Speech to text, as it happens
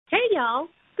y'all.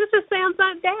 This is Sam's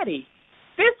Aunt Daddy.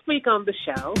 This week on the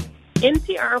show,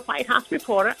 NPR White House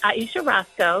reporter Aisha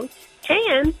Roscoe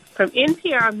and from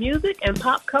NPR Music and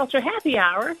Pop Culture Happy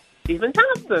Hour, Stephen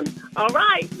Thompson. All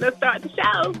right, let's start the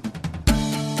show.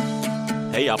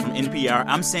 Hey, y'all, from NPR,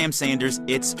 I'm Sam Sanders.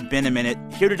 It's been a minute.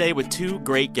 Here today with two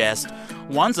great guests.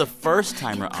 One's a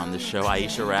first-timer on the show,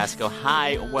 Aisha Roscoe.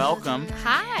 Hi, welcome.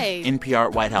 Hi.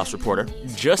 NPR White House reporter.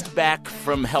 Just back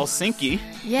from Helsinki.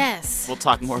 Yes. We'll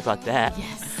talk more about that.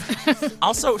 Yes.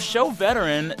 Also, show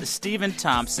veteran Stephen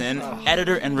Thompson,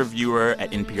 editor and reviewer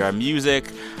at NPR Music,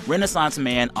 Renaissance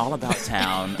man all about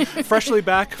town. Freshly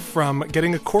back from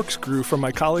getting a corkscrew from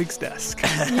my colleague's desk.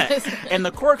 And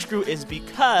the corkscrew is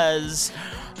because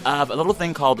of a little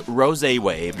thing called Rosé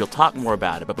Wave. You'll talk more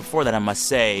about it. But before that, I must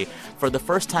say, for the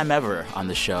first time ever on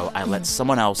the show, I let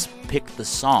someone else pick the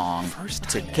song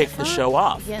to kick the show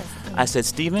off. Yes. I said,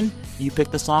 Stephen, you pick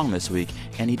the song this week.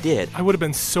 And he did. I would have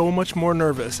been so much more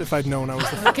nervous if I'd known I was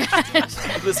the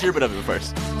first. Let's hear a bit of it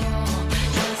first.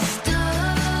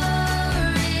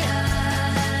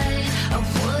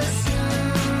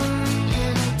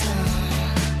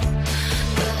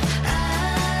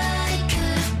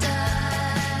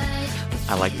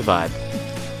 I like the vibe.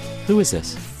 Who is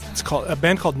this? It's called a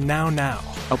band called Now Now.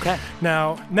 Okay.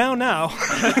 Now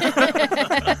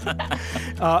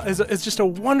is just a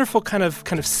wonderful kind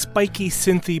of spiky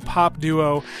synthy pop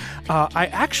duo. I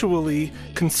actually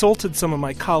consulted some of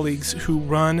my colleagues who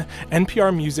run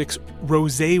NPR Music's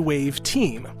Rosé Wave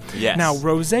team. Yes. Now,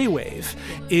 Rosé Wave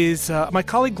is my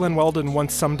colleague Glenn Weldon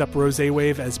once summed up Rosé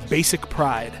Wave as basic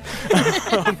pride.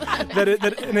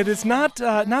 And it is not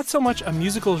so much a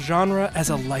musical genre as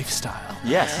a lifestyle.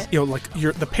 Yes. Like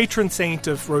the patron saint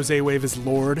of Rosé Wave is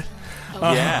Lorde.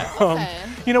 Yeah.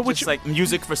 Which Just like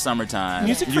music for summertime,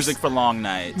 Music for long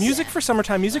nights. Music for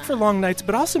summertime, music for long nights,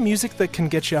 but also music that can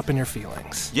get you up in your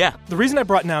feelings. Yeah. The reason I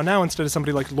brought Now Now instead of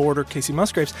somebody like Lorde or Casey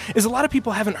Musgraves is a lot of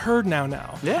people haven't heard Now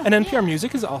Now. Yeah. And NPR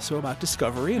Music is also about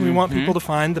discovery, and we want people to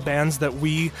find the bands that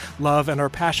we love and are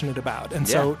passionate about. And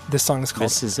so this song is called...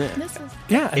 This is it.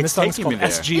 Yeah, and this song is taking called me there.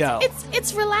 SGL.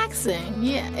 It's relaxing.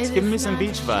 Yeah. It's giving me some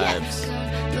beach vibes.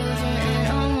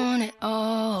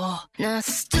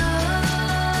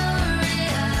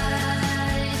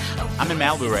 I'm in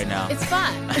Malibu right now. It's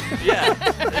fun.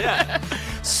 Yeah.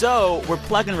 So we're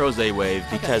plugging Rosé Wave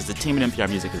because the team at NPR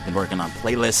Music has been working on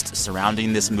playlists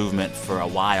surrounding this movement for a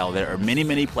while. There are many,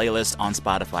 many playlists on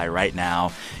Spotify right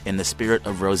now in the spirit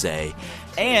of Rosé.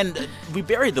 And we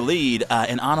buried the lead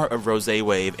in honor of Rosé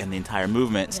Wave and the entire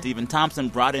movement. Yeah. Stephen Thompson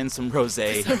brought in some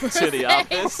rosé to the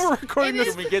office. We're recording this.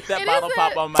 Can we get that bottle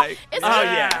pop on mic?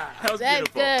 Yeah. That was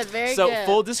beautiful. Good, very so, good. So,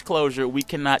 full disclosure, we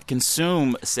cannot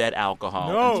consume said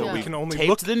alcohol until we can only tape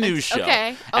look the news show.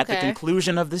 Okay. At the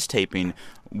conclusion of this taping,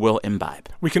 we'll imbibe.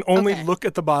 We can only look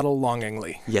at the bottle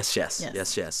longingly. Yes.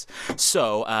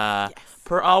 So,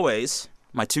 per always,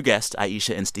 my two guests,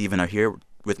 Aisha and Stephen, are here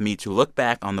with me to look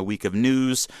back on the week of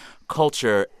news,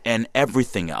 culture, and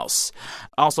everything else.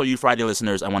 Also, you Friday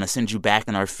listeners, I want to send you back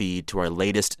in our feed to our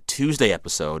latest Tuesday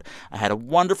episode. I had a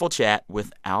wonderful chat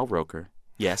with Al Roker.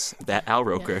 Yes, that Al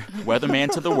Roker,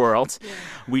 weatherman to the world. Yeah.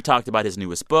 We talked about his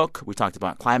newest book. We talked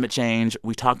about climate change.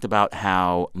 We talked about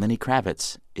how Lenny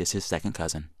Kravitz is his second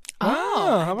cousin.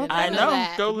 Oh, how about that? I know.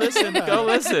 Go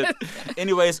listen.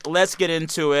 Anyways, let's get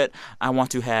into it. I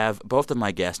want to have both of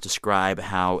my guests describe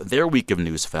how their week of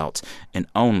news felt in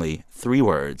only 3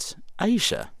 words.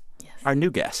 Aisha, our new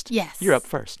guest. Yes. You're up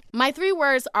first. My 3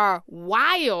 words are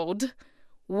wild.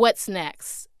 What's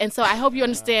next? And so I hope you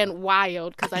understand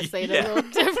wild because I say it a little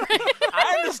different.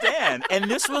 I understand. And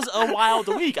this was a wild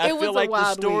week. I feel like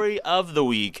the story of the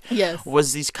week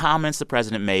was these comments the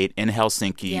president made in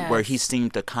Helsinki where he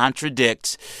seemed to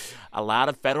contradict a lot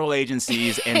of federal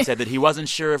agencies and said that he wasn't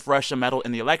sure if Russia meddled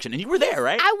in the election. And you were there,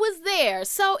 right? I was there.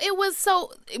 So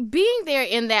being there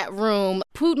in that room,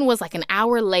 Putin was like an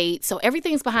hour late. So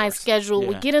everything's behind schedule. Yeah.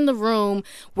 We get in the room.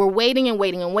 We're waiting and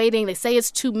waiting and waiting. They say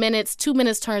it's 2 minutes. 2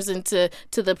 minutes turns into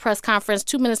the press conference.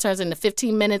 2 minutes turns into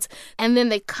 15 minutes. And then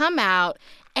they come out.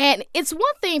 And it's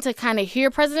one thing to kind of hear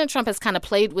President Trump has kind of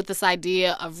played with this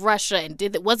idea of Russia and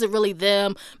was it really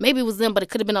them? Maybe it was them, but it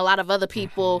could have been a lot of other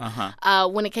people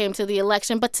when it came to the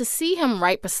election. But to see him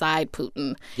right beside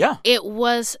Putin, it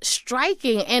was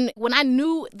striking. And when I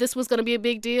knew this was going to be a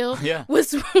big deal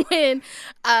was when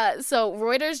so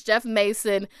Reuters' Jeff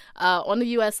Mason on the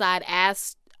U.S. side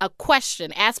asked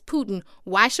Putin,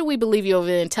 why should we believe you over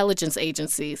the intelligence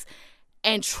agencies?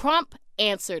 And Trump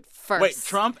answered first. Wait,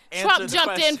 Trump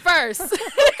jumped in first.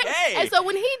 Hey. And so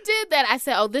when he did that, I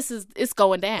said, it's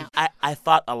going down. I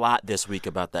thought a lot this week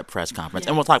about that press conference,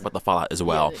 and we'll talk about the fallout as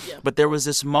well. Yeah. But there was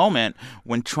this moment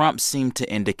when Trump seemed to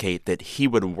indicate that he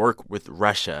would work with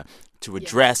Russia to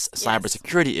address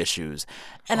cybersecurity issues.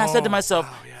 And I said to myself,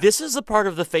 this is a part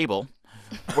of the fable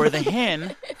where the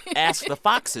hen asked the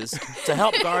foxes to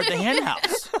help guard the hen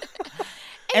house.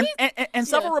 And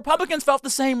several Republicans felt the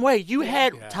same way. You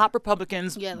had top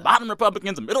Republicans, bottom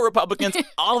Republicans, middle Republicans,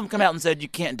 all of them come out and said, you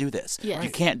can't do this. Yes. You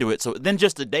can't do it. So then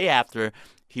just the day after,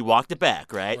 he walked it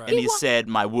back, right? And he said,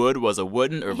 my would was a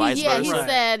wouldn't, or vice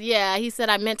versa. He said,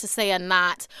 I meant to say a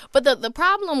not. But the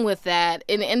problem with that,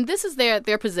 and this is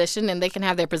their position, and they can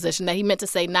have their position, that he meant to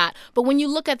say not. But when you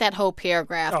look at that whole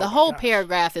paragraph, the whole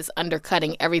paragraph is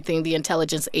undercutting everything the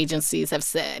intelligence agencies have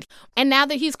said. And now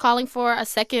that he's calling for a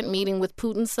second meeting with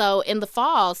Putin, so in the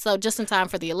fall, so just in time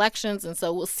for the elections, and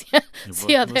so we'll see how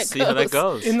that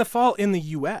goes. In the fall, in the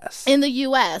U.S. In the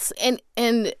U.S. And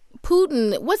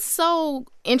Putin, what's so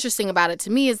interesting about it to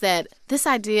me is that this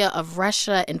idea of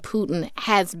Russia and Putin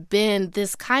has been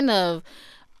this kind of,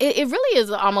 it really is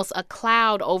almost a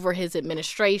cloud over his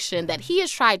administration that he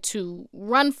has tried to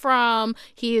run from,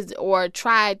 or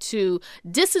tried to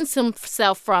distance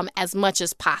himself from as much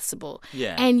as possible.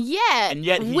 Yeah. And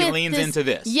yet he leans into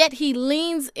this. Yet he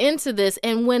leans into this.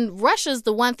 And when Russia's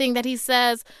the one thing that he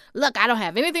says, look, I don't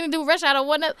have anything to do with Russia, I don't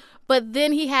want to. But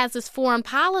then he has this foreign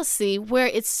policy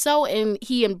where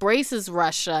he embraces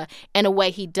Russia in a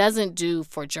way he doesn't do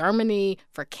for Germany,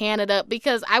 for Canada,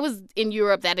 because I was in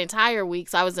Europe that entire week.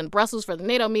 So I was in Brussels for the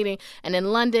NATO meeting and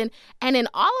in London. And in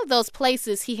all of those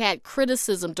places, he had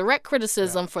direct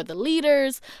criticism for the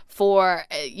leaders, for,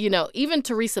 even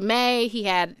Theresa May. He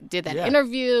did that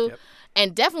interview. Yep.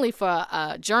 And definitely for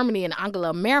Germany and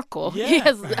Angela Merkel. Yeah. He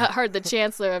has heard the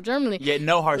Chancellor of Germany. Yeah,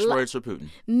 no harsh words for Putin.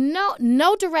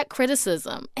 No direct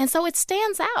criticism. And so it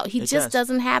stands out. He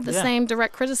doesn't have the same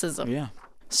direct criticism. Yeah.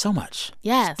 So much.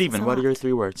 Yes. Stephen, what are your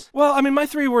 3 words? Well, I mean, my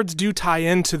 3 words do tie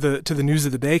into the news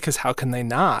of the day, because how can they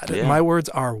not? Yeah. My words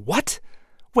are what?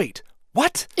 Wait,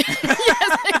 what? Yes,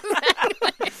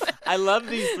 exactly. I love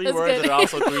these 3 words that are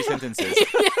also 3 sentences.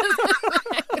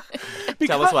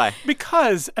 Because, tell us why.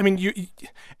 Because, I mean, you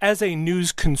as a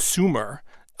news consumer,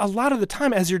 a lot of the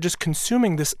time, as you're just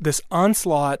consuming this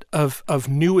onslaught of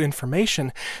new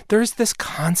information, there's this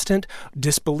constant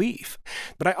disbelief.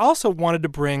 But I also wanted to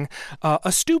bring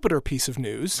a stupider piece of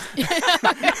news.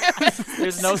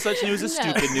 There's no such news as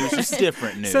stupid news, just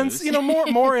different news. Since,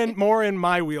 more in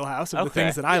my wheelhouse of the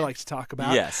things that I like to talk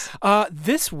about. Yes.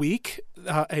 This week,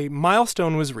 a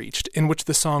milestone was reached in which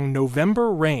the song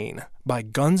November Rain by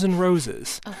Guns N'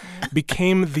 Roses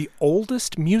became the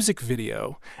oldest music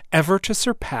video ever to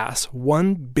surpass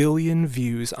 1 billion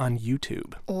views on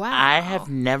YouTube. Wow. I have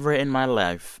never in my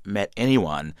life met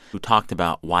anyone who talked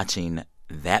about watching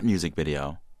that music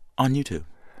video on YouTube.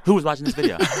 Who was watching this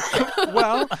video?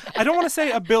 Well, I don't want to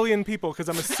say 1 billion people, because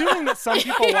I'm assuming that some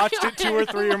people watched it 2 or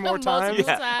 3 or more times.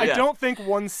 I don't think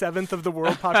 1/7 of the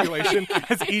world population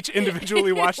has each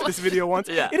individually watched this video once.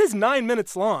 Yeah. It is 9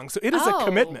 minutes long, so it is a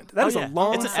commitment. That is a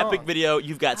long It's an song. epic video.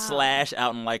 You've got Slash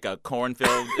out in like a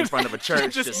cornfield in front of a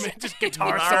church. just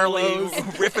guitar solos.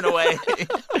 Riffing away.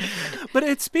 But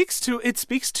it speaks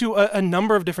to a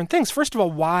number of different things. First of all,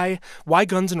 why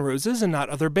Guns N' Roses and not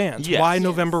other bands? Yes. Why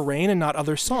November Rain and not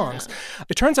other songs? Yeah.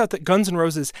 It turns out that Guns N'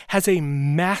 Roses has a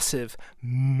massive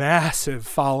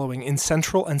following in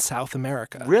Central and South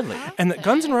America. Really? And that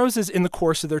Guns N' Roses, in the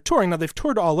course of their touring, now they've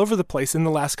toured all over the place in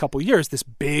the last couple years, this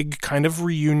big kind of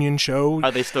reunion show.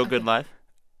 Are they still good live?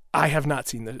 I have not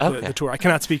seen the tour. I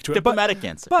cannot speak to it. Diplomatic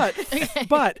answer.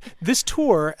 But this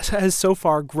tour has so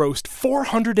far grossed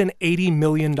 $480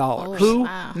 million. Who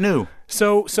knew?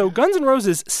 So Guns N'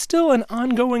 Roses still an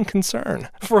ongoing concern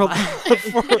for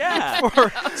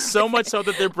so much so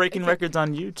that they're breaking records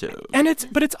on YouTube. And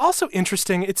it's also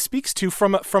interesting. It speaks to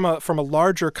from a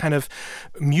larger kind of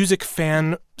music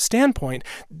fan standpoint,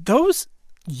 those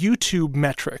YouTube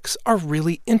metrics are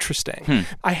really interesting.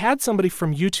 I had somebody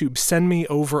from YouTube send me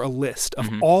over a list of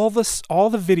all the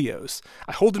videos.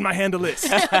 I hold in my hand a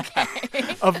list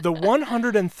of the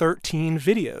 113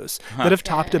 videos that have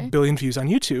topped 1 billion views on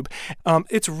YouTube.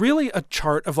 It's really a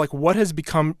chart of like what has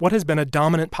been a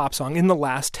dominant pop song in the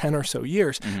last 10 or so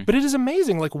years. But it is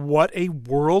amazing like what a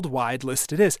worldwide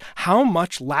list it is. How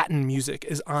much Latin music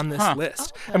is on this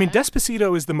list. I mean,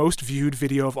 Despacito is the most viewed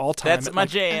video of all time. That's my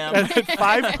jam.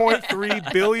 At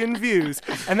 5.3 billion views,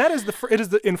 and that is it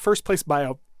is in first place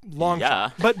by long Yeah.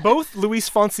 shot. But both Luis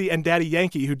Fonsi and Daddy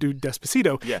Yankee, who do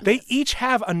Despacito, they each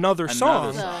have another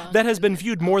song that has been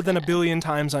viewed more than 1 billion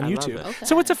times on YouTube. Okay.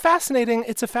 So it's a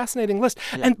fascinating list.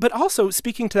 Yeah. But also,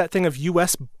 speaking to that thing of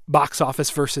U.S. box office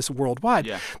versus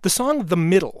worldwide, the song "The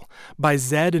Middle" by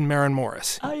Zedd and Maren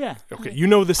Morris. Oh yeah. Okay, you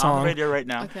know the song. On the radio right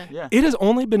now. Okay. Yeah. It has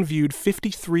only been viewed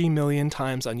 53 million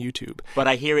times on YouTube. But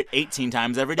I hear it 18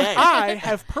 times every day. I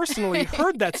have personally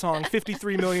heard that song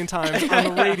 53 million times on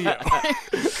the radio.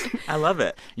 I love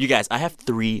it. You guys, I have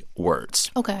 3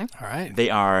 words. Okay. All right. They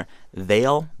are,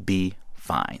 they'll be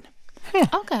fine.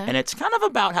 Okay. And it's kind of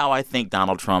about how I think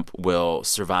Donald Trump will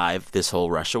survive this whole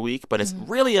Russia week, but it's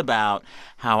really about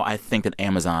how I think that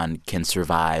Amazon can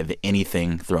survive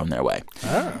anything thrown their way.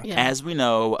 Oh. Yeah. As we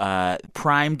know,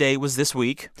 Prime Day was this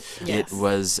week. Yes. It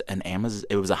was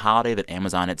a holiday that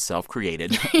Amazon itself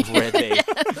created, where they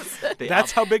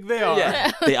That's how big they are.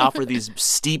 Yeah. They offer these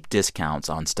steep discounts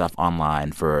on stuff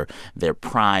online for their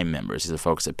Prime members. These are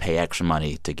folks that pay extra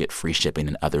money to get free shipping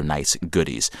and other nice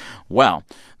goodies. Well,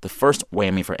 the first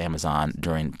whammy for Amazon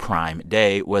during Prime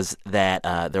Day was that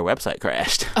their website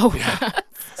crashed. Oh, yeah.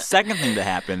 Second thing that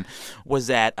happened was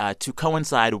that to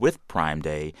coincide with Prime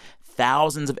Day,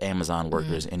 thousands of Amazon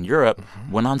workers in Europe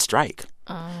went on strike.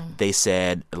 They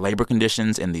said labor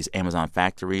conditions in these Amazon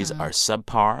factories are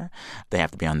subpar. They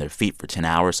have to be on their feet for 10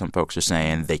 hours, some folks are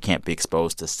saying. They can't be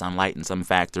exposed to sunlight in some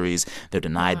factories. They're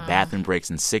denied bathroom breaks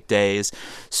and sick days.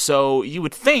 So you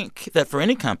would think that for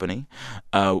any company,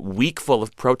 a week full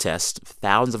of protests,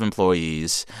 thousands of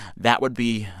employees, that would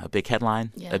be a big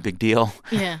headline, a big deal.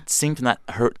 Yeah. It seemed to not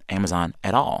hurt Amazon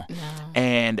at all. No.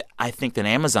 And I think that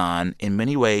Amazon, in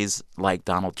many ways, like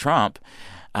Donald Trump,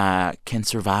 can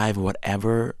survive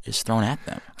whatever is thrown at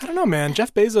them. I don't know, man.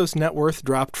 Jeff Bezos' net worth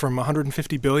dropped from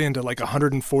 $150 billion to like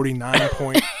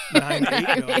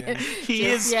 $149.98 billion.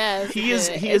 He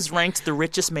is ranked the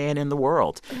richest man in the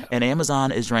world, and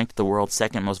Amazon is ranked the world's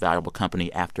second most valuable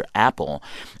company after Apple.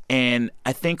 And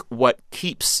I think what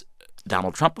keeps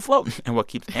Donald Trump afloat and what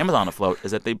keeps Amazon afloat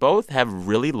is that they both have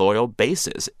really loyal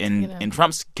bases. In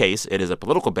Trump's case, it is a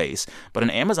political base, but in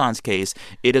Amazon's case,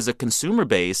 it is a consumer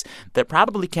base that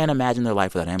probably can't imagine their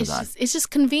life without Amazon. It's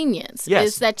just convenience. Yes.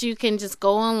 It's that you can just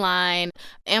go online,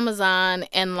 Amazon,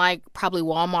 and like probably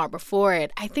Walmart before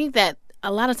it. I think that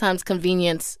a lot of times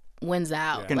convenience wins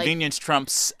out. Convenience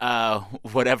trumps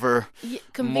whatever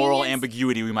moral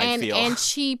ambiguity we might feel. And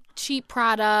cheap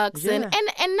products and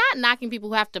not knocking people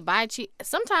who have to buy cheap.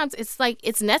 Sometimes it's like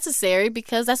it's necessary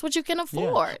because that's what you can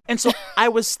afford. Yeah. And so I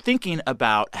was thinking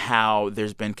about how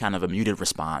there's been kind of a muted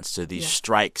response to these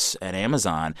strikes at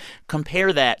Amazon.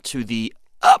 Compare that to the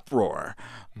uproar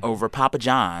over Papa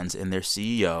John's and their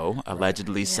CEO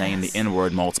allegedly saying the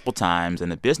N-word multiple times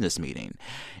in a business meeting.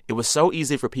 It was so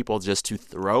easy for people just to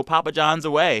throw Papa John's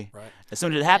away as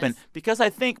soon as it happened because I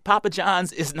think Papa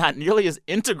John's is not nearly as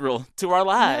integral to our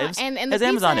lives as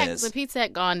Amazon is. The pizza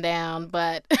had gone down,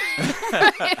 but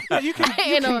you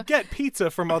can get pizza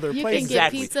from other places.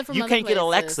 Exactly. You can't get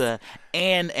Alexa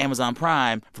and Amazon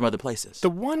Prime from other places. The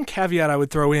one caveat I would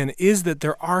throw in is that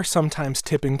there are sometimes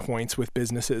tipping points with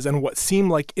businesses, and what seem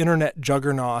like internet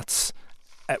juggernauts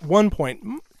at one point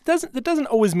that doesn't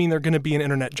always mean they're going to be an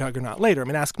internet juggernaut later. I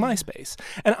mean, ask MySpace.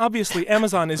 And obviously,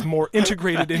 Amazon is more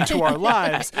integrated into our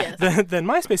lives than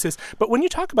MySpace is. But when you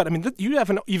talk about, I mean, you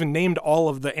haven't even named all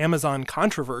of the Amazon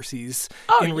controversies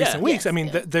in recent weeks. I mean,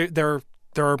 there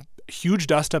are huge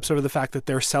dust-ups over the fact that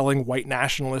they're selling white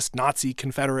nationalist, Nazi,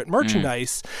 Confederate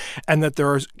merchandise, and that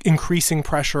there is increasing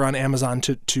pressure on Amazon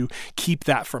to keep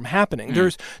that from happening.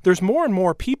 There's more and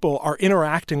more people are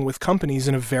interacting with companies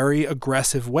in a very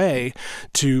aggressive way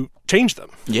to change them.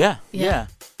 Yeah.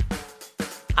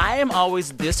 I am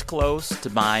always this close to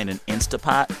buying an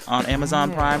Instapot on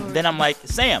Amazon Prime. Then I'm like,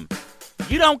 Sam,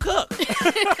 you don't cook.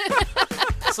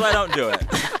 So I don't do it.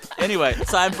 Anyway,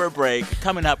 time for a break.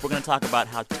 Coming up, we're going to talk about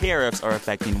how tariffs are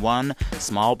affecting one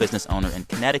small business owner in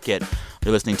Connecticut.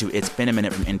 You're listening to It's Been a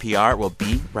Minute from NPR. We'll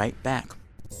be right back.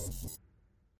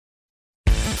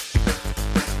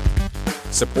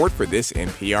 Support for this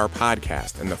NPR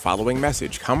podcast and the following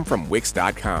message come from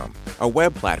Wix.com, a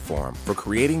web platform for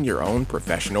creating your own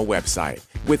professional website.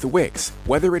 With Wix,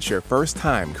 whether it's your first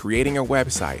time creating a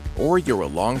website or you're a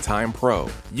longtime pro,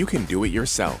 you can do it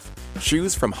yourself.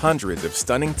 Choose from hundreds of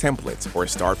stunning templates or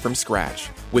start from scratch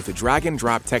with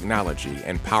drag-and-drop technology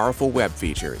and powerful web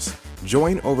features.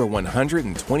 Join over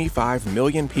 125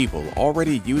 million people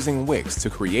already using Wix to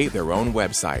create their own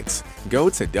websites. Go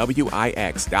to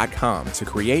Wix.com to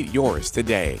create yours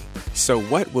today. So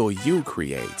what will you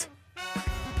create?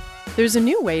 There's a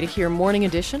new way to hear Morning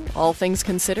Edition, All Things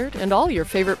Considered, and all your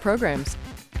favorite programs.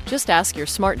 Just ask your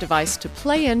smart device to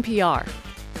play NPR.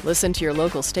 Listen to your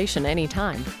local station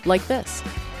anytime, like this.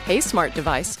 Hey, smart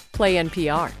device, play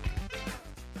NPR.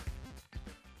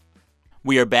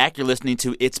 We are back. You're listening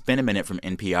to It's Been a Minute from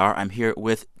NPR. I'm here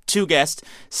with two guests,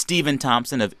 Stephen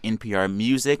Thompson of NPR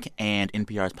Music and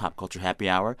NPR's Pop Culture Happy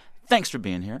Hour. Thanks for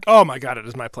being here. Oh, my God, it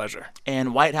is my pleasure.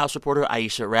 And White House reporter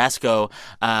Ayesha Rascoe.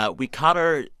 We caught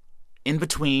her in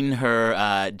between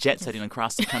her jet-setting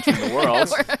across the country and the world.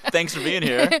 Thanks for being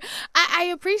here. I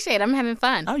appreciate it. I'm having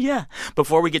fun. Oh, yeah.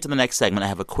 Before we get to the next segment, I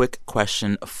have a quick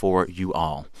question for you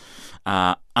all.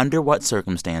 Under what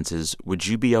circumstances would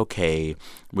you be okay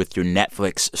with your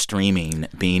Netflix streaming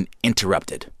being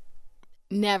interrupted?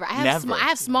 Never. I Never.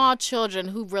 have small children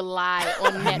who rely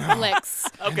on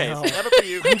Netflix. Okay, so never for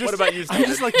you. What about you, Stephen? I'm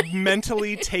just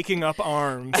mentally taking up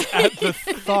arms at the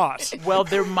thought. Well,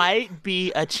 there might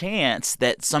be a chance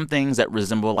that some things that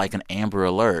resemble like an Amber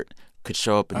Alert could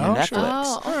show up in your Netflix. Sure.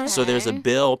 Oh, okay. So there's a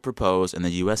bill proposed in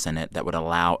the U.S. Senate that would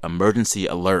allow emergency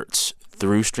alerts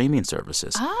through streaming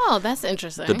services. Oh, that's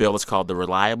interesting. The bill is called the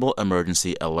Reliable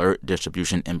Emergency Alert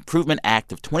Distribution Improvement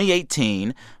Act of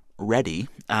 2018, READY.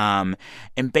 And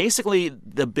basically,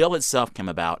 the bill itself came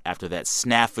about after that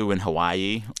snafu in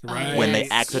Hawaii when they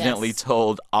accidentally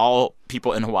told all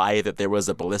people in Hawaii that there was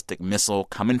a ballistic missile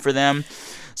coming for them.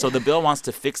 So the bill wants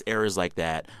to fix errors like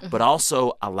that, but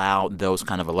also allow those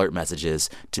kind of alert messages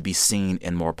to be seen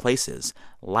in more places,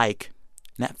 like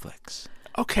Netflix.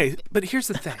 Okay, but here's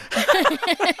the thing.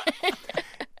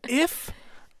 If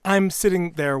I'm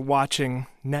sitting there watching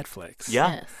Netflix,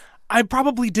 Yeah. I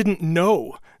probably didn't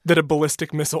know that a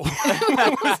ballistic missile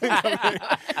wasn't coming.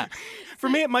 For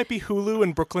me, it might be Hulu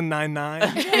and Brooklyn Nine-Nine.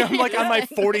 I'm like on my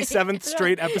 47th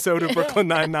straight episode of Brooklyn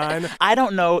Nine-Nine. I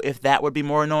don't know if that would be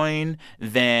more annoying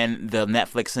than the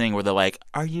Netflix thing where they're like,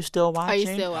 "Are you still watching?"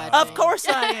 Are you still watching? Of course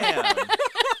I am.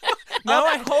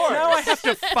 Now Of course. Now I have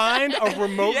to find a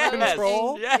remote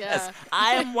control. Yes, Yeah.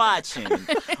 I am watching,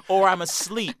 or I'm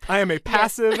asleep. I am a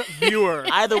passive viewer.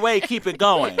 Either way, keep it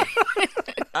going.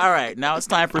 All right, now it's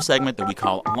time for a segment that we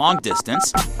call Long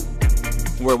Distance,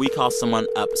 where we call someone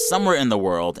up somewhere in the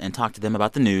world and talk to them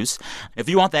about the news. If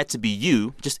you want that to be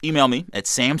you, just email me at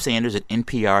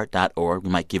samsanders@npr.org. We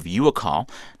might give you a call.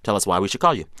 Tell us why we should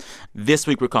call you. This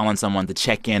week, we're calling someone to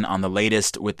check in on the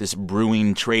latest with this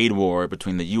brewing trade war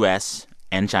between the U.S.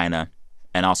 and China,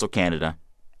 and also Canada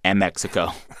and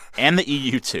Mexico, and the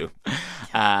EU, too.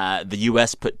 The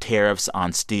U.S. put tariffs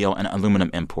on steel and aluminum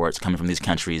imports coming from these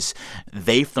countries.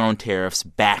 They've thrown tariffs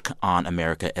back on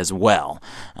America as well.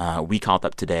 We called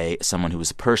up today someone who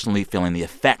is personally feeling the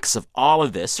effects of all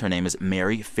of this. Her name is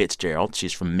Mary Fitzgerald.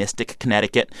 She's from Mystic,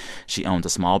 Connecticut. She owns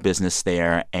a small business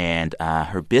there, and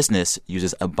her business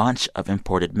uses a bunch of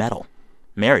imported metal.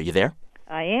 Mary, you there?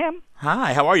 I am.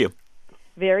 Hi, how are you?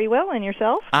 Very well, and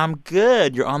yourself? I'm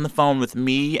good. You're on the phone with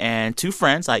me and two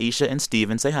friends, Ayesha and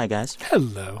Steven. Say hi, guys.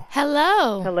 Hello.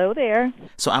 Hello. Hello there.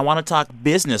 So I want to talk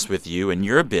business with you and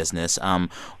your business.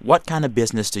 What kind of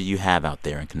business do you have out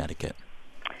there in Connecticut?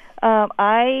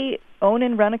 I own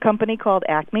and run a company called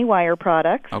Acme Wire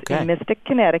Products in Mystic,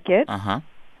 Connecticut. Uh-huh.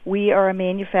 We are a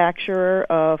manufacturer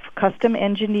of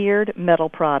custom-engineered metal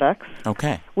products.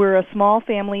 Okay. We're a small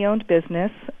family-owned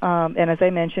business, and as I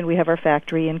mentioned, we have our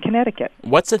factory in Connecticut.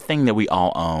 What's a thing that we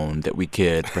all own that we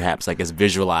could perhaps, I guess,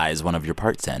 visualize one of your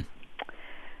parts in?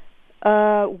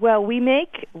 Well, we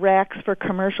make racks for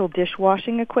commercial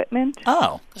dishwashing equipment.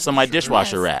 Oh, so my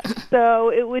dishwasher rack. So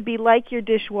it would be like your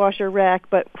dishwasher rack,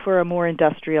 but for a more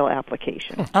industrial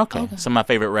application. Okay. So my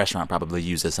favorite restaurant probably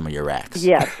uses some of your racks.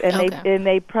 Yes, and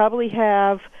they probably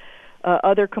have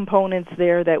other components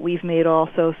there that we've made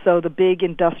also. So the big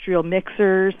industrial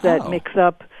mixers that mix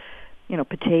up,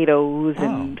 potatoes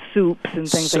and soups and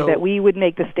things like that. We would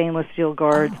make the stainless steel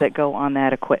guards that go on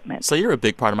that equipment. So you're a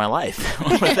big part of my life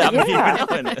without me even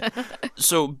knowing it.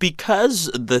 So because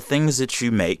the things that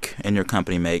you make and your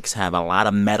company makes have a lot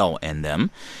of metal in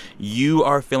them, you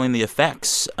are feeling the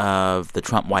effects of the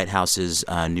Trump White House's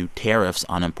new tariffs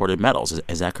on imported metals.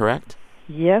 Is that correct?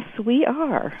 Yes, we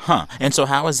are. Huh. And so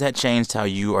how has that changed how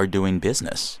you are doing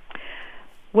business?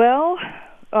 Well,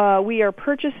 we are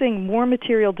purchasing more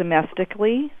material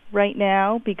domestically right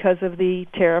now because of the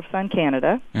tariffs on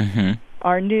Canada. Mm-hmm.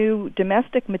 Our new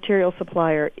domestic material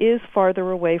supplier is farther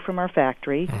away from our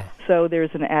factory, so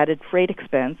there's an added freight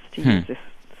expense to use this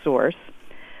source.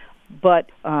 But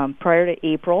prior to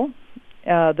April,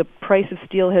 the price of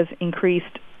steel has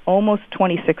increased almost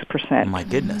 26%. Oh, my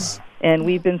goodness. And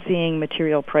we've been seeing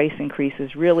material price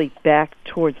increases really back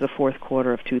towards the fourth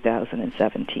quarter of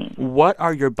 2017. What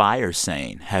are your buyers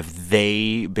saying? Have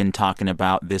they been talking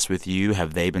about this with you?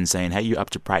 Have they been saying, hey, you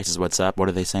upped your prices, what's up? What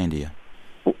are they saying to you?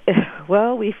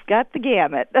 Well, we've got the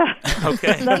gamut.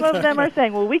 Okay. Some of them are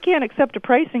saying, well, we can't accept a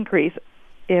price increase.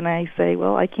 And I say,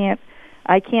 well, I can't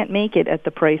make it at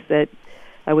the price that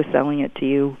I was selling it to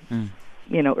you,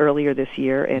 earlier this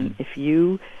year. And if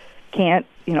you can't,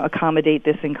 accommodate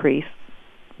this increase,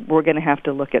 we're going to have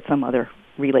to look at some other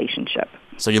relationship.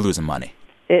 So you're losing money.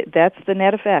 That's the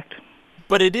net effect.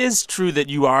 But it is true that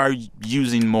you are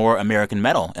using more American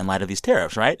metal in light of these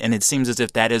tariffs, right? And it seems as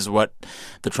if that is what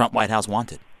the Trump White House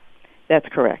wanted. That's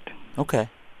correct. Okay.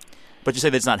 But you say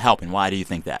that's not helping. Why do you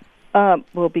think that?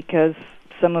 Well, because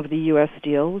some of the U.S.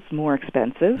 steel is more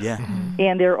expensive. Yeah.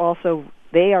 And they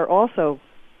are also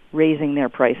raising their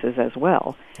prices as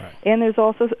well. Right. And there's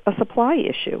also a supply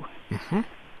issue,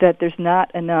 that there's not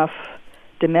enough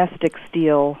domestic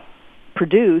steel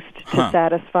produced to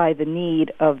satisfy the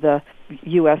need of the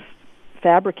U.S.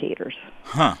 fabricators.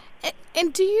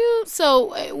 And do you,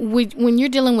 when you're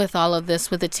dealing with all of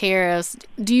this with the tariffs,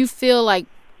 do you feel like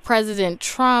President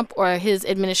Trump or his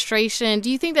administration, do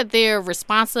you think that they're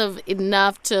responsive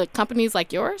enough to companies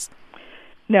like yours?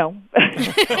 No.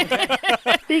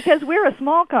 Because we're a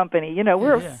small company.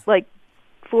 We're like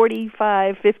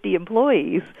 45, 50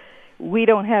 employees. We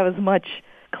don't have as much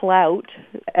clout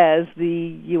as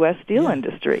the U.S. steel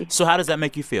industry. So how does that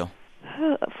make you feel?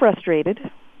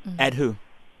 Frustrated. At who?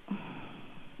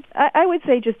 I would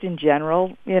say just in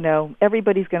general,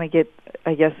 everybody's going to get,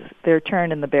 I guess, their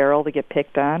turn in the barrel to get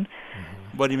picked on.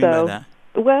 What do you mean by that?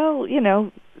 Well,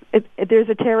 there's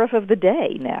a tariff of the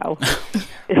day now.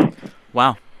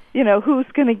 Wow. Who's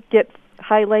going to get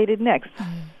highlighted next?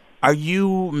 Are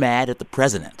you mad at the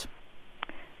president?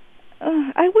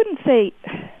 I wouldn't say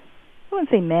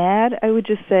mad. I would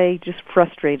just say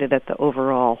frustrated at the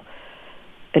overall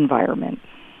environment.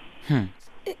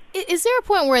 Is there a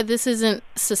point where this isn't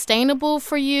sustainable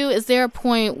for you? Is there a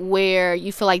point where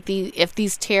you feel like if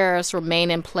these tariffs remain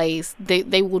in place,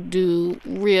 they will do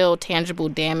real tangible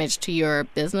damage to your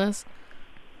business?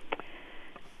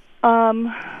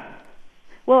 Well,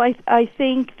 I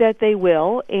think that they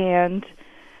will, and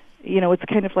it's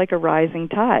kind of like a rising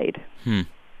tide.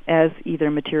 As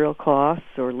either material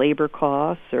costs or labor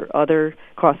costs or other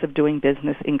costs of doing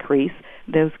business increase,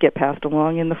 those get passed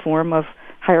along in the form of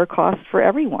higher costs for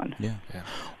everyone. Yeah.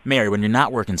 Mary, when you're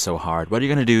not working so hard, what are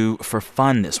you going to do for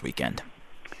fun this weekend?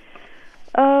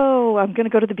 Oh, I'm going to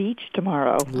go to the beach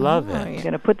tomorrow. Love it. I'm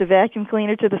going to put the vacuum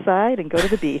cleaner to the side and go to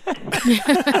the beach.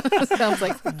 Sounds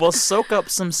like... Well, soak up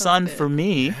some sun for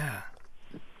me. Yeah.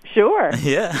 Sure.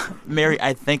 Yeah. Mary,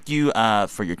 I thank you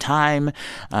for your time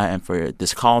and for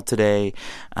this call today,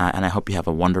 and I hope you have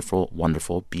a wonderful,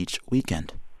 wonderful beach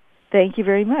weekend. Thank you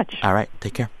very much. All right.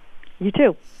 Take care. You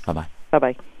too. Bye-bye.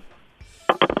 Bye-bye.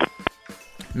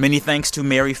 Many thanks to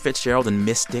Mary Fitzgerald in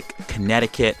Mystic,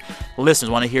 Connecticut. Listeners,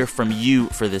 want to hear from you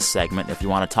for this segment. If you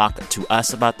want to talk to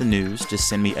us about the news, just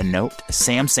send me a note,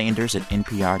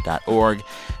 samsanders@npr.org,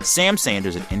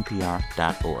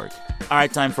 samsanders@npr.org. All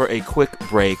right, time for a quick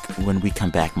break. When we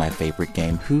come back, my favorite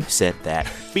game, Who Said That?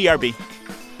 BRB.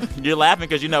 You're laughing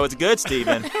because you know it's good,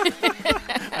 Stephen.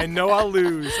 I know I'll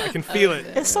lose. I can feel it.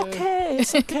 It's okay.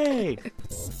 It's okay.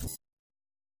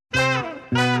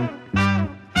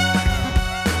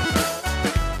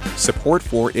 Support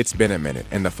for It's Been a Minute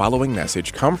and the following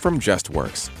message come from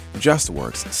JustWorks.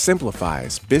 JustWorks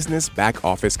simplifies business back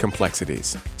office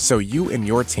complexities so you and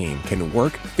your team can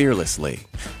work fearlessly.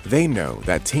 They know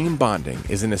that team bonding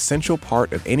is an essential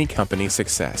part of any company's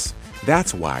success.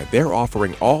 That's why they're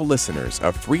offering all listeners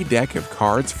a free deck of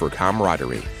cards for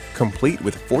camaraderie, complete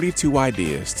with 42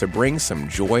 ideas to bring some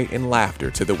joy and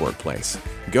laughter to the workplace.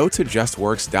 Go to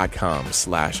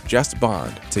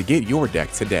justworks.com/justbond to get your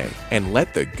deck today and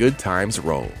let the good times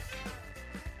roll.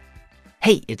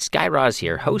 Hey, it's Guy Raz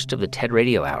here, host of the TED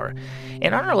Radio Hour.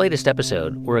 And on our latest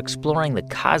episode, we're exploring the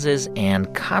causes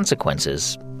and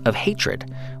consequences of hatred,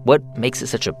 what makes it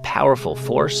such a powerful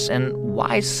force, and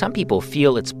why some people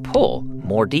feel its pull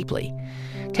more deeply.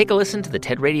 Take a listen to the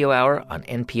TED Radio Hour on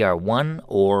NPR One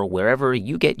or wherever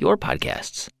you get your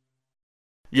podcasts.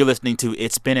 You're listening to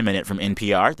It's Been a Minute from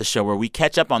NPR, the show where we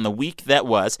catch up on the week that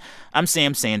was. I'm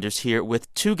Sam Sanders here with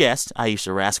two guests,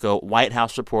 Ayesha Rascoe, White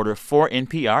House reporter for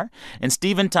NPR, and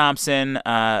Stephen Thompson,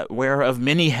 wearer of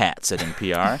many hats at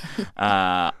NPR,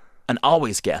 an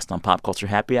always guest on Pop Culture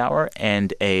Happy Hour,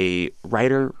 and a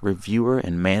writer, reviewer,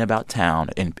 and man about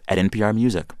town at NPR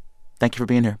Music. Thank you for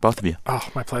being here, both of you. Oh,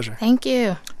 my pleasure. Thank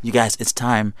you. You guys, it's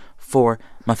time for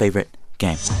my favorite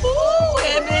game.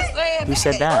 Who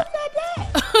said that?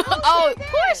 Oh,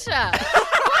 Portia.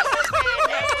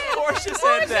 Aisha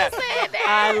said that.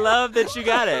 I love that you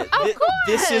got it. Of course.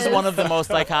 This is one of the most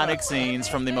iconic scenes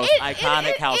from the most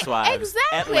iconic Housewives.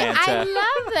 Exactly. Atlanta. I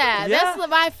love that. Yeah. That's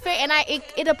my favorite. And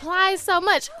it applies so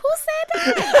much. Who said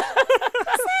that?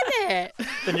 Who said that?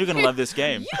 Then you're going to love this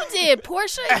game. You did,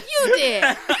 Portia. You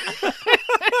did.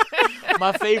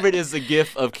 My favorite is the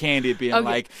gif of Candy being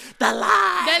like, the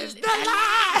lies, the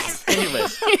lies.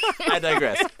 Anyways, I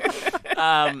digress.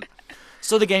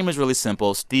 So the game is really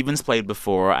simple. Steven's played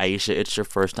before. Aisha, it's your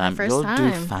first time. You'll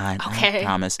do fine. Okay. I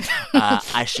promise.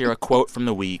 I share a quote from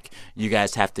the week. You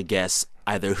guys have to guess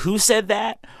either who said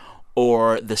that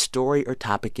or the story or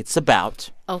topic it's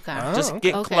about. Okay. Just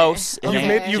get close. You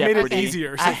made it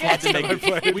easier. I had to make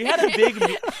it. We had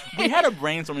a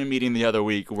brainstorming meeting the other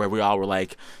week where we all were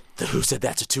like, the who said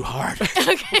that's too hard.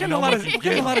 Getting a lot of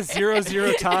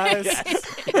 0-0 ties.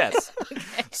 Yes.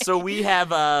 Okay. So we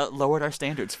have lowered our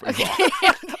standards for you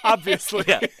all. Obviously.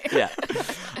 Yeah.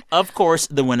 Of course,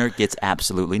 the winner gets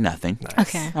absolutely nothing. Nice.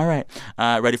 Okay. All right.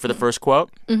 Ready for the first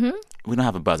quote? Mm-hmm. We don't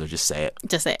have a buzzer. Just say it.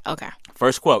 Just say it. Okay.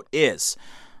 First quote is,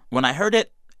 when I heard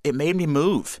it, it made me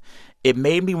move. It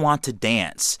made me want to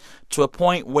dance to a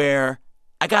point where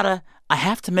I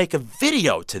have to make a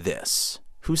video to this.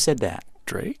 Who said that?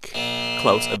 Drake?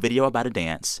 Close. A video about a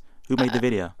dance. Who made the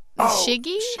video?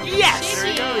 Shiggy? Yes! Shiggy.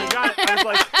 There you go. You got it.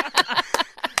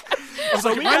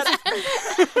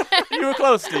 You were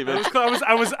close, Steven.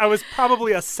 I was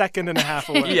probably a second and a half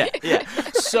away. Yeah.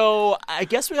 So I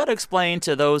guess we got to explain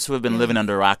to those who have been living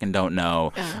under a rock and don't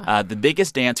know, the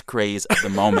biggest dance craze of the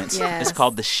moment is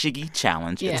called the Shiggy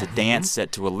Challenge. Yeah. It's a dance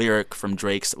set to a lyric from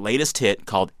Drake's latest hit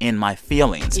called In My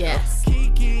Feelings. Yes.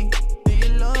 Kiki, do you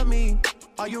love me?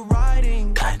 Are you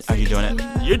riding? Are you doing it?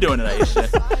 You're doing it, Aisha.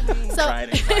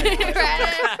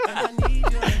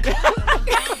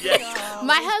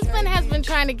 My husband has been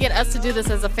trying to get us to do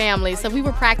this as a family, so we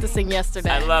were practicing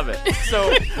yesterday. I love it.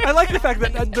 So I like the fact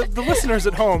that the listeners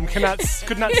at home could not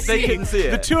see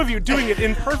it. The two of you doing it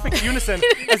in perfect unison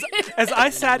as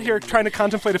I sat here trying to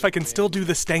contemplate if I can still do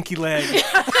the stanky leg.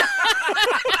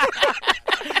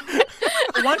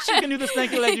 Once you can do the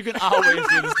stanky leg, you can always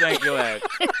do the stanky leg.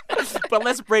 But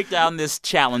let's break down this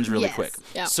challenge really quick.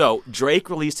 Yep. So Drake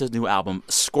released his new album,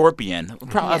 Scorpion,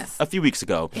 a few weeks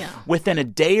ago. Yeah. Within a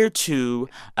day or two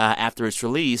after its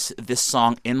release, this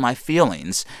song, In My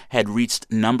Feelings, had reached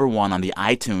 #1 on the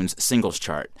iTunes singles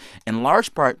chart, in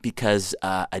large part because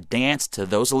a dance to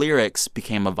those lyrics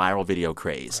became a viral video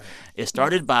craze. Right. It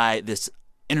started by this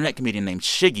internet comedian named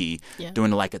Shiggy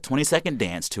doing like a 20-second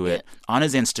dance to it on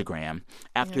his Instagram.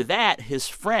 After that, his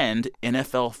friend,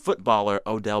 NFL footballer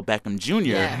Odell Beckham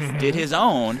Jr., did his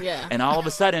own. Yeah. And all of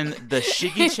a sudden, the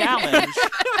Shiggy Challenge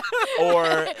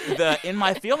or the In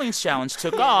My Feelings Challenge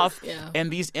took off. Yeah.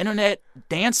 And these internet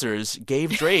dancers gave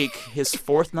Drake his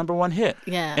 4th #1 hit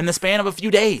in the span of a few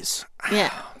days.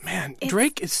 Yeah. Man,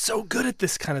 Drake is so good at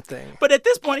this kind of thing. But at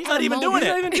this point, he's not even doing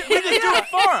it. We just do it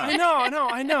for him.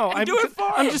 I know. Do it for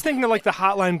him. I'm just thinking of like the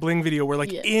Hotline Bling video where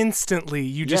like instantly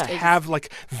you just have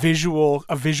like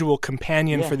a visual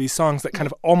companion for these songs that kind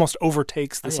of almost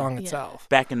overtakes the song itself.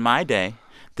 Back in my day,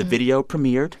 the video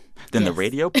premiered, then the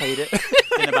radio played it,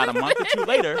 and about a month or two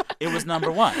later, it was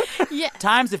 #1. Yeah.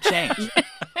 Times have changed.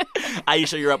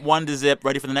 Aisha, you're up 1-0.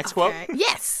 Ready for the next quote?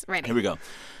 Yes, ready. Here we go.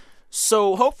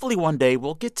 So hopefully one day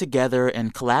we'll get together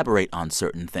and collaborate on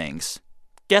certain things.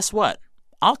 Guess what?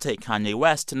 I'll take Kanye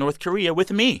West to North Korea with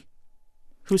me.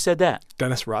 Who said that?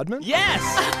 Dennis Rodman? Yes!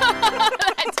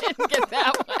 I didn't get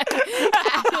that one.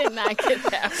 I did not get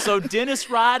that one. So Dennis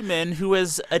Rodman, who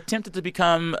has attempted to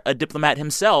become a diplomat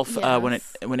himself when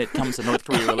it comes to North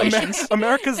Korea relations.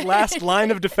 America's last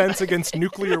line of defense against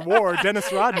nuclear war,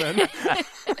 Dennis Rodman.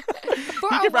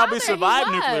 He could probably survive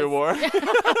nuclear war.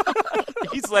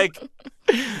 He's like,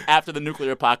 after the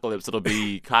nuclear apocalypse, it'll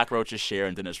be cockroaches, Cher,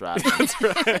 and Dennis Rodman. That's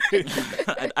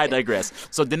right. I digress.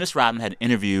 So Dennis Rodman had an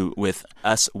interview with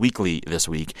Us Weekly this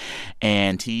week,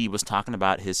 and he was talking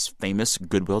about his famous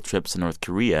goodwill trips to North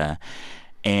Korea.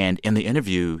 And in the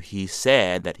interview, he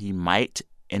said that he might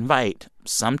invite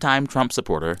sometime Trump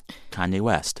supporter Kanye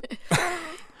West. Yeah.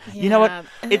 You know what?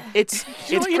 It's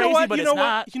crazy, but it's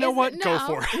not. You know what? Go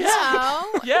for it.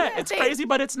 Yeah, it's crazy,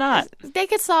 but it's not. They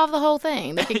could solve the whole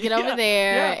thing. They could get over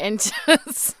there and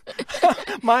just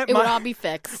it would all be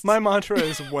fixed. My mantra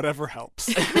is whatever helps.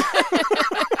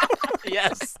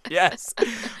 Yes.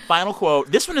 Final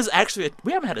quote. This one is actually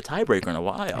we haven't had a tiebreaker in a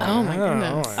while. Oh my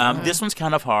goodness. This one's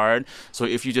kind of hard. So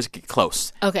if you just get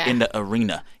close in the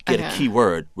arena, get a key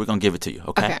word, we're gonna give it to you.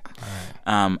 Okay.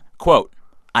 Quote.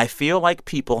 I feel like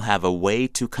people have a way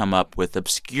to come up with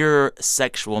obscure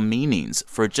sexual meanings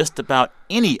for just about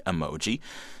any emoji,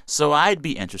 so I'd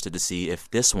be interested to see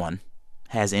if this one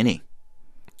has any.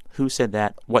 Who said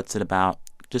that? What's it about?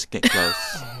 Just get close.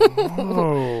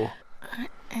 Oh.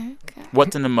 Okay.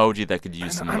 What's an emoji that could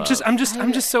use some love? I'm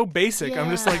just so basic. I'm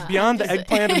just like beyond the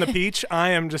eggplant and the peach.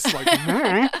 I am just like.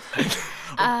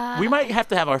 We might have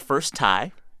to have our first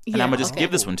tie. And I'm going to just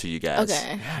give this one to you guys.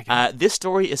 Okay. This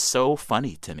story is so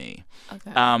funny to me.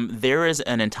 Okay. There is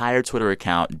an entire Twitter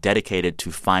account dedicated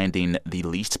to finding the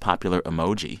least popular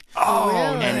emoji. Oh,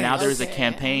 really? And now there's a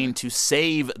campaign to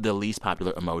save the least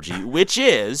popular emoji, which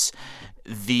is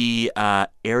the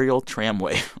aerial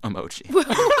tramway emoji.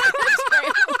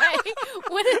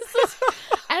 What is this?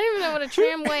 I don't even know what a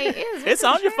tramway is. It's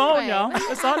on your phone, y'all.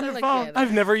 It's on your phone.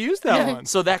 I've never used that one.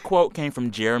 So that quote came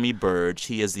from Jeremy Burge.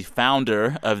 He is the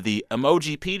founder of the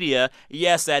Emojipedia.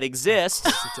 Yes, that exists.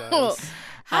 Yes, it does.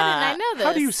 How did I know this?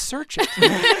 How do you search it?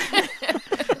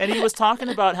 And he was talking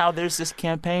about how there's this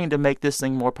campaign to make this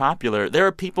thing more popular. There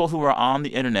are people who are on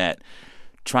the internet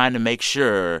trying to make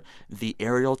sure the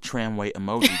aerial tramway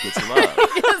emoji gets love.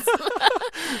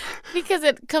 Because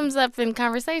it comes up in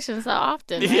conversation so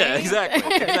often. Right? Yeah,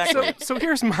 exactly. So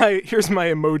here's my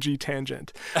emoji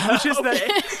tangent, which is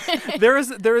that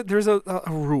there's a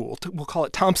rule. We'll call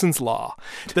it Thompson's Law,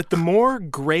 that the more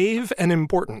grave and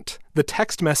important the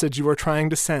text message you are trying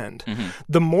to send,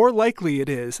 the more likely it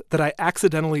is that I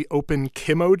accidentally open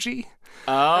Kimoji.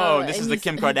 Oh, this is the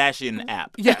Kim Kardashian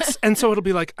app. Yes, and so it'll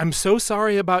be like, I'm so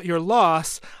sorry about your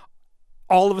loss.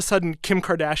 All of a sudden, Kim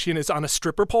Kardashian is on a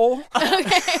stripper pole.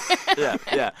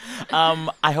 Yeah.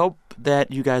 I hope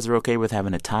that you guys are okay with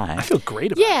having a tie. I feel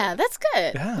great about it. Yeah, that's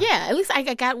good. Yeah, at least I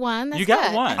got one. That's You got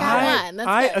good. one. I got one. That's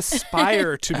I good.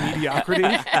 aspire to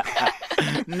mediocrity.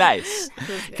 Nice.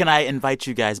 Can I invite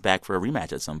you guys back for a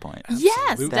rematch at some point?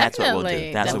 Yes, That's definitely. what we'll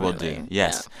do. That's what we'll do. Definitely.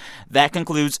 Yes. That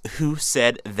concludes Who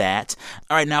Said That.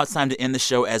 All right, now it's time to end the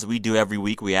show as we do every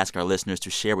week. We ask our listeners to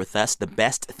share with us the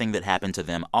best thing that happened to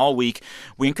them all week.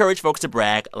 We encourage folks to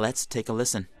brag. Let's take a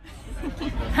listen.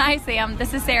 Hi, Sam.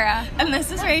 This is Sarah. And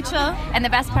this is Rachel. And the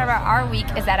best part about our week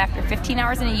is that after 15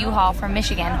 hours in a U-Haul from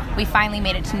Michigan, we finally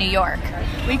made it to New York.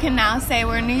 We can now say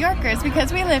we're New Yorkers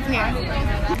because we live here.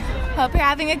 Hope you're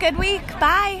having a good week.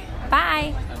 Bye.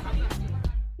 Bye.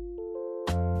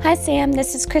 Hi, Sam.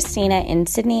 This is Christina in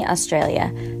Sydney,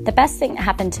 Australia. The best thing that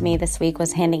happened to me this week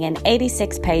was handing in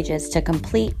 86 pages to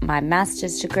complete my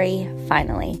master's degree,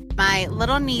 finally. My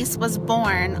little niece was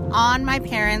born on my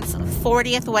parents'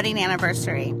 40th wedding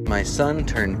anniversary. My son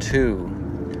turned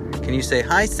 2. Can you say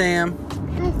hi, Sam?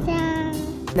 Hi,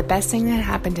 Sam. The best thing that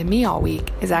happened to me all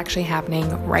week is actually happening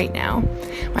right now.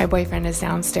 My boyfriend is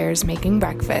downstairs making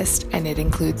breakfast, and it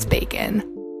includes bacon.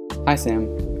 Hi Sam,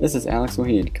 this is Alex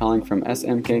Wahid calling from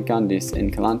SMK Gandhis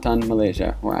in Kelantan,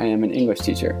 Malaysia, where I am an English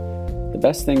teacher. The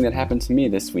best thing that happened to me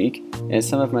this week is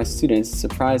some of my students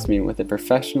surprised me with a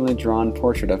professionally drawn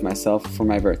portrait of myself for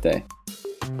my birthday.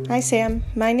 Hi Sam,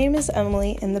 my name is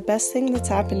Emily, and the best thing that's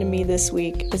happened to me this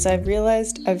week is I've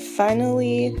realized I've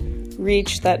finally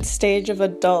reached that stage of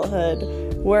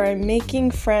adulthood where I'm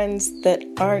making friends that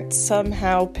aren't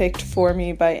somehow picked for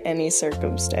me by any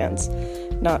circumstance.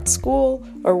 Not school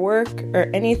or work or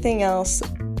anything else,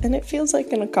 and it feels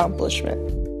like an accomplishment.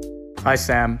 Hi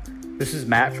Sam, this is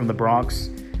Matt from the Bronx,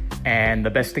 and the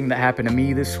best thing that happened to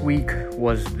me this week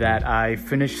was that I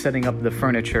finished setting up the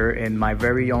furniture in my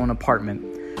very own apartment.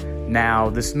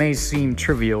 Now, this may seem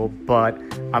trivial, but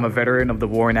I'm a veteran of the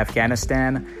war in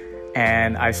Afghanistan,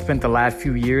 and I've spent the last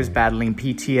few years battling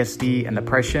PTSD and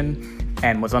depression,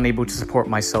 and was unable to support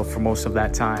myself for most of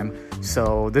that time,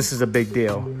 so this is a big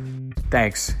deal.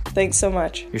 Thanks. Thanks so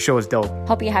much. Your show is dope.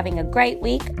 Hope you're having a great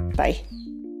week. Bye.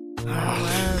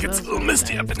 Gets a little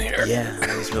misty up in here. Yeah,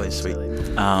 that was really sweet.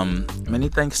 Many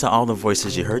thanks to all the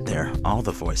voices you heard there. All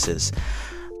the voices.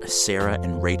 Sarah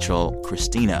and Rachel,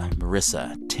 Christina,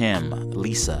 Marissa, Tim,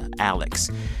 Lisa,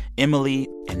 Alex, Emily,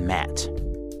 and Matt.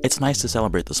 It's nice to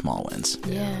celebrate the small wins.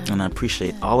 Yeah. And I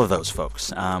appreciate all of those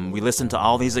folks. We listen to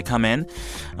all these that come in,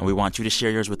 and we want you to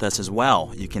share yours with us as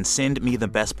well. You can send me the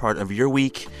best part of your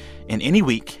week in any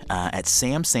week at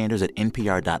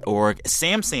samsanders@npr.org.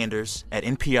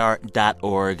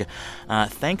 samsanders@npr.org.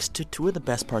 Thanks to two of the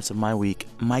best parts of my week,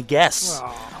 my guests.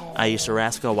 Aisha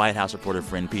Rascoe, White House reporter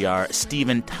for NPR,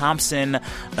 Stephen Thompson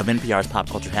of NPR's Pop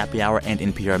Culture Happy Hour and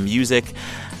NPR Music.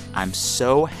 I'm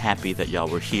so happy that y'all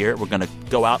were here. We're going to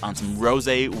go out on some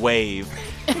rosé wave.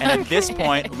 And at this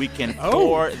point, we can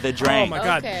pour the drink. Oh, my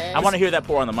God. Okay. I want to hear that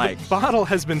pour on the mic. The bottle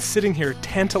has been sitting here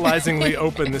tantalizingly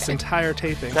open this entire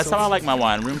taping. That's how I like my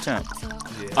wine, room temp.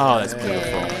 Yeah. Oh, that's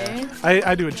beautiful.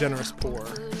 I do a generous pour.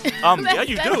 Yeah,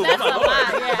 you do. That's a lot.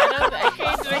 Yeah, I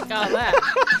can't drink all that.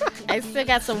 I still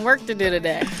got some work to do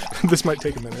today. This might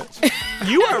take a minute.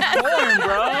 You are pouring,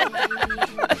 bro.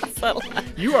 a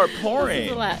lot. You are pouring. This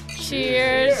is a lot.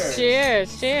 Cheers,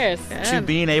 cheers, cheers. To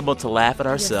being able to laugh at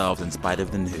ourselves in spite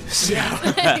of the news.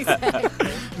 Yeah,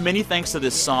 exactly. Many thanks to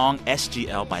this song,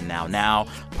 SGL by Now Now,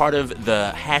 part of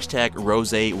the hashtag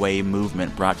RoséWay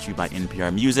movement brought to you by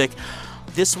NPR Music.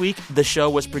 This week, the show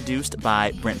was produced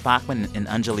by Brent Bachman and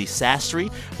Anjali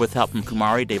Sastry with help from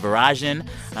Kumari Devarajan.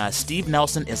 Steve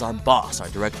Nelson is our boss, our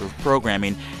director of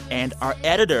programming. And our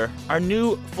editor, our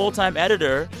new full-time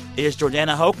editor, is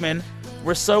Jordana Hochman.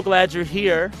 We're so glad you're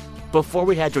here. Before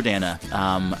we had Jordana,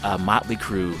 a motley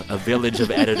crew, a village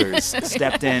of editors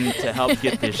stepped in to help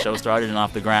get this show started and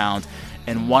off the ground.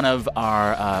 And one of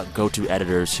our go-to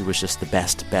editors, who was just the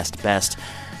best,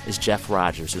 is Jeff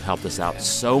Rogers, who helped us out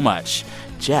so much.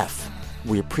 Jeff,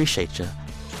 we appreciate you.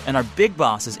 And our big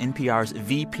boss is NPR's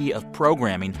VP of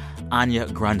Programming, Anya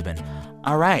Grundmann.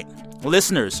 All right,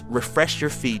 listeners, refresh your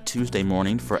feed Tuesday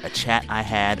morning for a chat I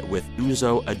had with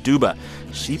Uzo Aduba.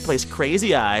 She plays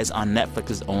Crazy Eyes on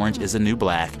Netflix's Orange is the New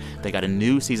Black. They got a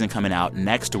new season coming out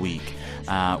next week.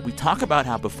 We talk about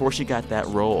how before she got that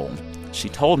role, she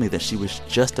told me that she was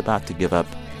just about to give up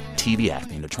TV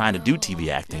acting, or trying to do TV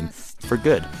acting for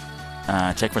good.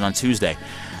 Check for it on Tuesday.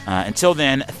 Until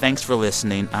then, thanks for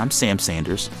listening. I'm Sam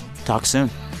Sanders. Talk soon.